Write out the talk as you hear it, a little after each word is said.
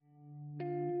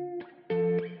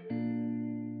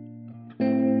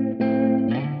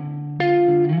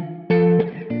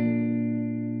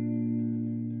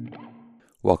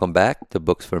Welcome back to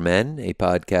Books for Men, a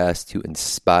podcast to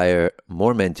inspire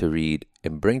more men to read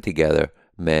and bring together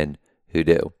men who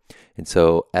do. And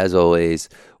so, as always,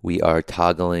 we are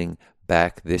toggling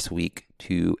back this week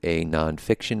to a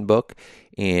nonfiction book,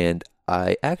 and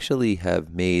I actually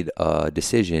have made a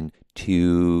decision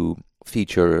to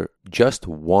feature just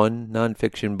one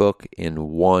nonfiction book and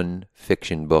one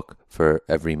fiction book for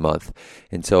every month.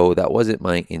 And so that wasn't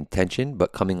my intention,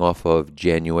 but coming off of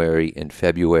January and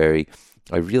February,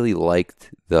 I really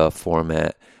liked the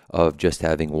format of just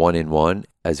having one in one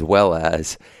as well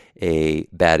as a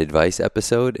bad advice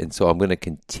episode. And so I'm going to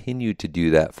continue to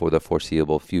do that for the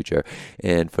foreseeable future.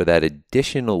 And for that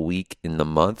additional week in the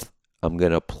month, I'm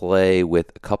going to play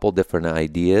with a couple different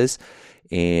ideas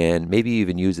and maybe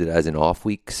even use it as an off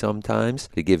week sometimes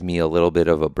to give me a little bit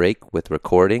of a break with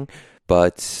recording.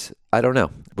 But I don't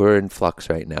know. We're in flux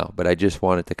right now, but I just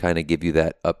wanted to kind of give you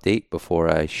that update before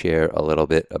I share a little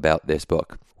bit about this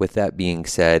book. With that being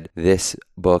said, this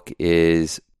book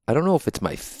is, I don't know if it's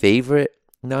my favorite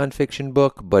nonfiction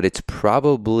book, but it's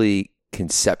probably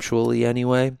conceptually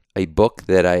anyway, a book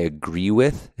that I agree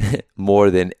with more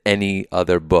than any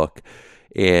other book.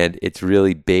 And it's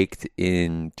really baked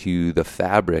into the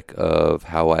fabric of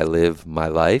how I live my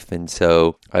life. And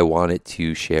so I wanted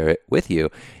to share it with you.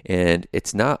 And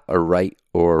it's not a right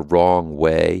or wrong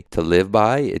way to live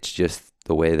by. It's just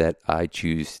the way that I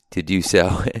choose to do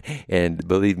so. And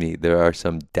believe me, there are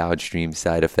some downstream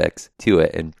side effects to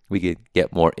it. And we could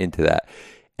get more into that.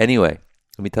 Anyway,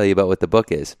 let me tell you about what the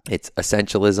book is. It's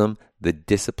Essentialism, The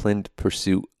Disciplined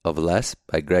Pursuit of Less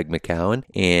by Greg McKeown.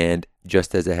 And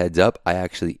just as a heads up, I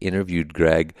actually interviewed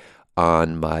Greg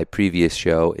on my previous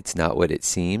show, It's Not What It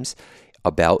Seems,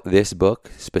 about this book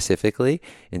specifically.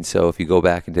 And so if you go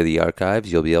back into the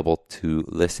archives, you'll be able to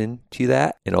listen to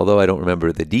that. And although I don't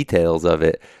remember the details of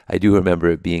it, I do remember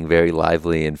it being very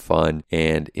lively and fun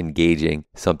and engaging,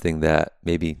 something that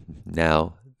maybe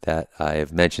now that I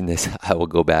have mentioned this, I will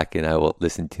go back and I will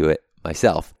listen to it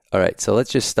myself. All right, so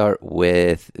let's just start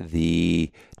with the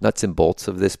nuts and bolts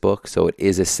of this book. So it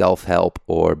is a self-help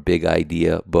or big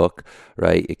idea book,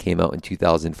 right? It came out in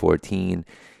 2014.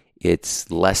 It's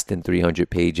less than 300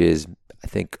 pages, I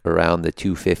think around the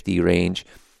 250 range.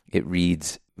 It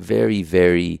reads very,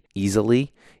 very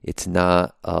easily. It's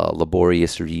not a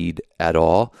laborious read at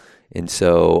all. And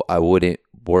so I wouldn't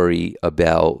worry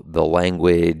about the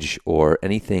language or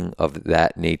anything of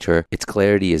that nature. Its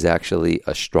clarity is actually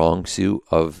a strong suit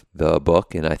of the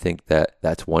book, and I think that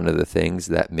that's one of the things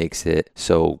that makes it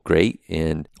so great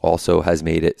and also has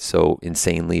made it so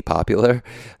insanely popular.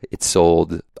 It's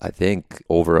sold, I think,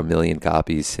 over 1 million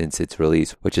copies since its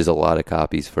release, which is a lot of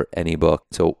copies for any book.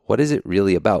 So what is it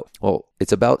really about? Well,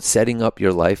 it's about setting up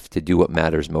your life to do what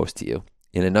matters most to you.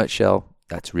 In a nutshell,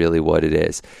 that's really what it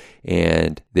is.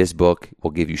 And this book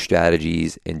will give you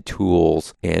strategies and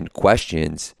tools and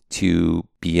questions to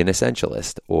be an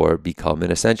essentialist or become an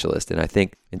essentialist. And I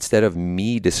think instead of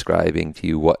me describing to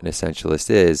you what an essentialist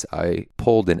is, I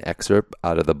pulled an excerpt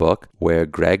out of the book where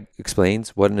Greg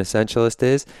explains what an essentialist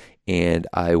is, and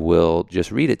I will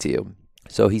just read it to you.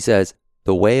 So he says,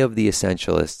 "The way of the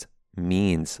essentialist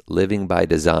means living by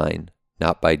design,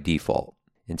 not by default.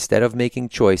 Instead of making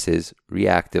choices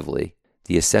reactively,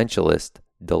 the essentialist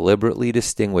deliberately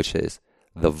distinguishes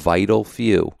the vital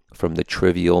few from the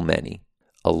trivial many,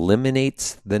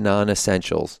 eliminates the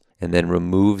non-essentials, and then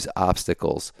removes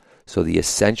obstacles so the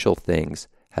essential things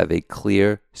have a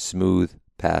clear, smooth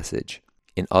passage.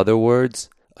 In other words,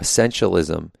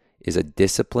 essentialism is a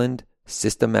disciplined,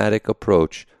 systematic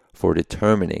approach for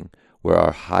determining where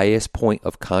our highest point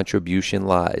of contribution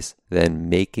lies, then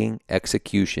making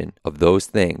execution of those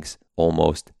things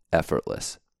almost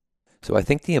effortless." So I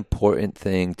think the important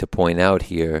thing to point out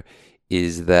here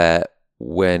is that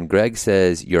when Greg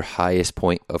says your highest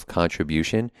point of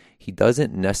contribution, he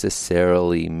doesn't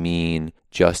necessarily mean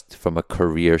just from a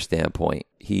career standpoint.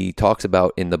 He talks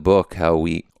about in the book how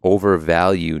we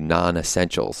overvalue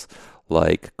non-essentials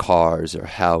like cars or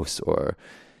house or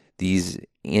these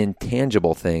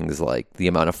intangible things like the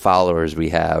amount of followers we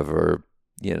have or,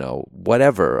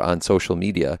 whatever on social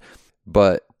media.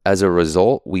 But as a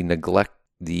result, we neglect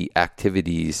the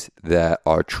activities that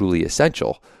are truly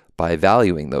essential by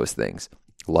valuing those things,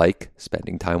 like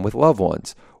spending time with loved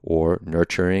ones or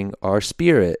nurturing our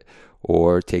spirit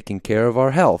or taking care of our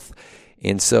health.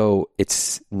 And so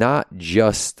it's not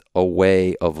just a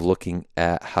way of looking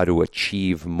at how to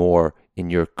achieve more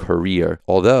in your career,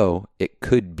 although it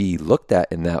could be looked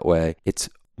at in that way. It's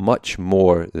much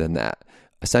more than that.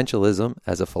 Essentialism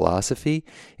as a philosophy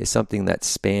is something that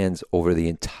spans over the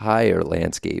entire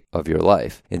landscape of your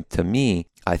life. And to me,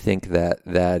 I think that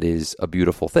that is a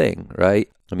beautiful thing, right?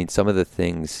 I mean, some of the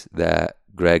things that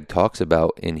Greg talks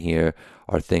about in here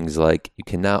are things like you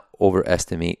cannot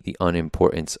overestimate the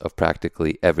unimportance of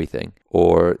practically everything,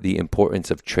 or the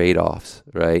importance of trade-offs,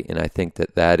 right? And I think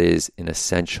that that is an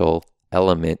essential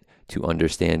element to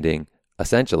understanding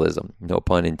essentialism, no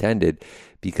pun intended,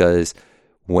 because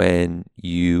when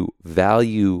you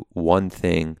value one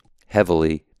thing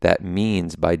heavily, that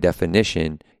means by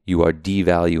definition you are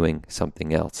devaluing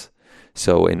something else.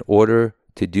 So in order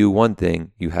to do one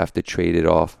thing, you have to trade it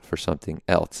off for something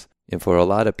else. And for a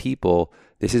lot of people,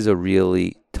 this is a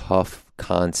really tough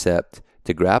concept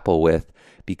to grapple with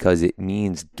because it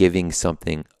means giving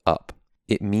something up.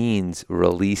 It means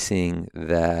releasing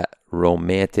that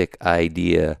romantic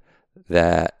idea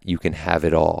that you can have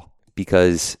it all.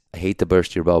 Because I hate to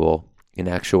burst your bubble, in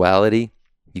actuality,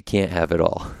 you can't have it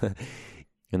all.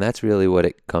 And that's really what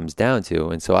it comes down to.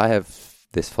 And so I have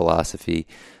this philosophy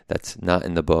that's not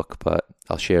in the book, but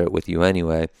I'll share it with you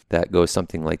anyway, that goes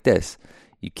something like this.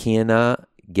 You cannot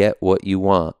get what you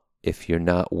want if you're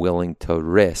not willing to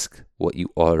risk what you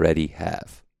already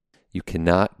have. You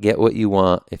cannot get what you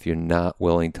want if you're not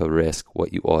willing to risk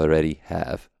what you already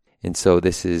have. And so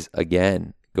this is,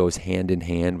 again, goes hand in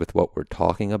hand with what we're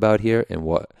talking about here and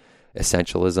what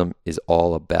essentialism is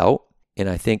all about. And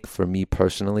I think for me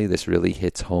personally, this really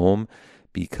hits home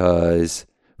because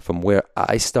from where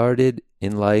I started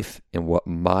in life and what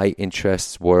my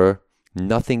interests were,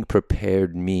 nothing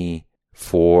prepared me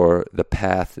for the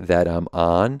path that I'm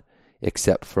on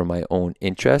except for my own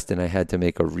interest. And I had to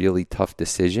make a really tough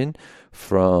decision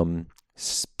from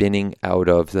spinning out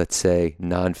of, let's say,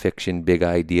 nonfiction, big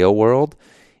idea world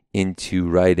into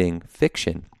writing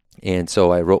fiction. And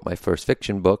so I wrote my first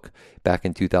fiction book back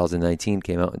in 2019,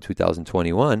 came out in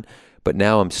 2021, but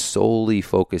now I'm solely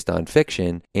focused on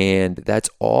fiction. And that's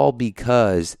all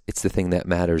because it's the thing that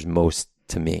matters most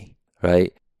to me,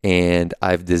 right? And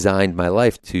I've designed my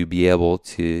life to be able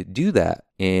to do that.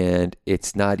 And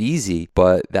it's not easy,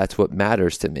 but that's what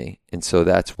matters to me. And so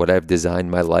that's what I've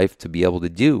designed my life to be able to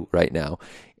do right now.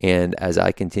 And as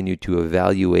I continue to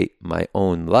evaluate my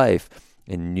own life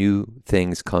and new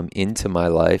things come into my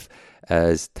life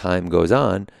as time goes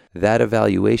on, that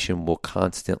evaluation will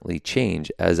constantly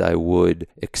change, as I would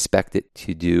expect it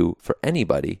to do for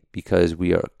anybody, because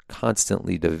we are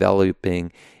constantly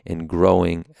developing and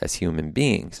growing as human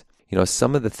beings. You know,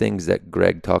 some of the things that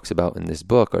Greg talks about in this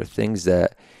book are things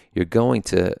that you're going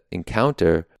to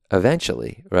encounter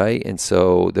eventually, right? And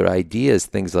so their ideas,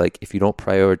 things like, if you don't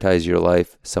prioritize your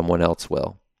life, someone else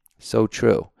will. So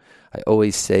true. I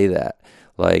always say that.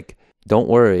 Like, don't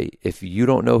worry. If you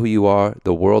don't know who you are,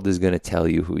 the world is going to tell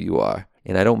you who you are.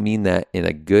 And I don't mean that in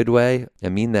a good way. I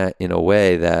mean that in a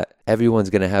way that everyone's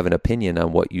going to have an opinion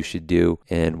on what you should do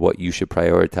and what you should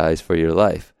prioritize for your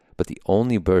life. But the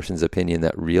only person's opinion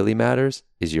that really matters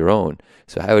is your own.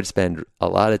 So I would spend a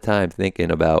lot of time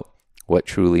thinking about what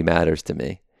truly matters to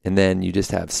me. And then you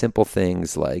just have simple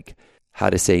things like how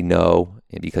to say no,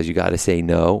 and because you got to say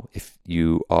no if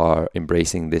you are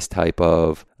embracing this type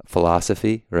of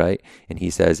philosophy, right? And he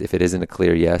says if it isn't a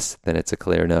clear yes, then it's a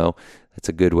clear no. That's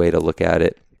a good way to look at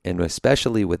it. And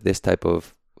especially with this type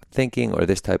of thinking or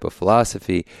this type of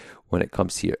philosophy, when it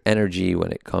comes to your energy,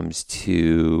 when it comes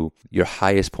to your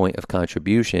highest point of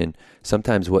contribution,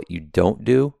 sometimes what you don't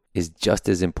do is just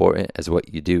as important as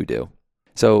what you do.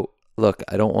 So look,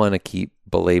 I don't want to keep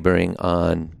belaboring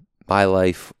on my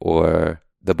life or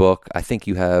the book. I think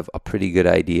you have a pretty good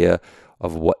idea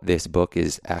of what this book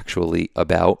is actually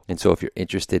about. And so if you're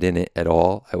interested in it at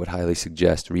all, I would highly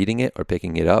suggest reading it or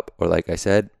picking it up. Or like I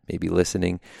said, maybe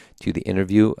listening to the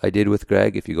interview I did with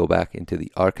Greg if you go back into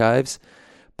the archives.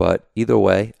 But either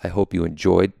way, I hope you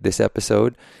enjoyed this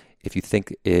episode. If you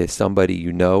think somebody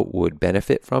you know would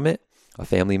benefit from it, a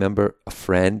family member, a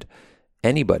friend,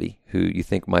 anybody who you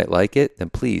think might like it, then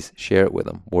please share it with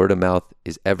them. Word of mouth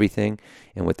is everything.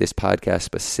 And with this podcast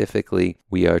specifically,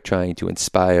 we are trying to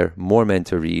inspire more men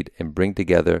to read and bring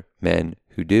together men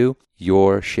who do.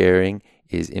 Your sharing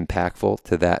is impactful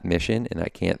to that mission, and I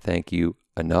can't thank you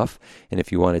enough. And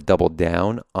if you want to double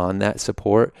down on that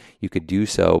support, you could do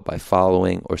so by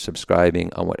following or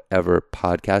subscribing on whatever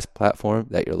podcast platform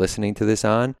that you're listening to this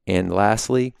on. And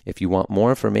lastly, if you want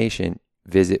more information,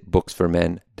 visit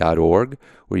booksformen.org,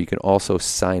 where you can also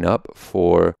sign up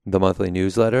for the monthly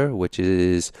newsletter, which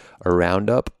is a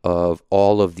roundup of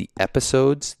all of the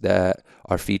episodes that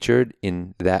are featured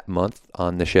in that month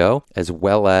on the show, as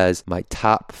well as my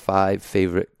top 5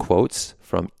 favorite quotes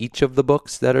from each of the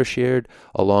books that are shared,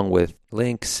 along with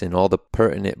links and all the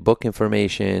pertinent book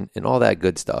information and all that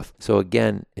good stuff. So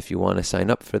again, if you want to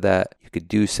sign up for that, you could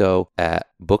do so at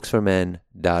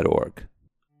booksformen.org.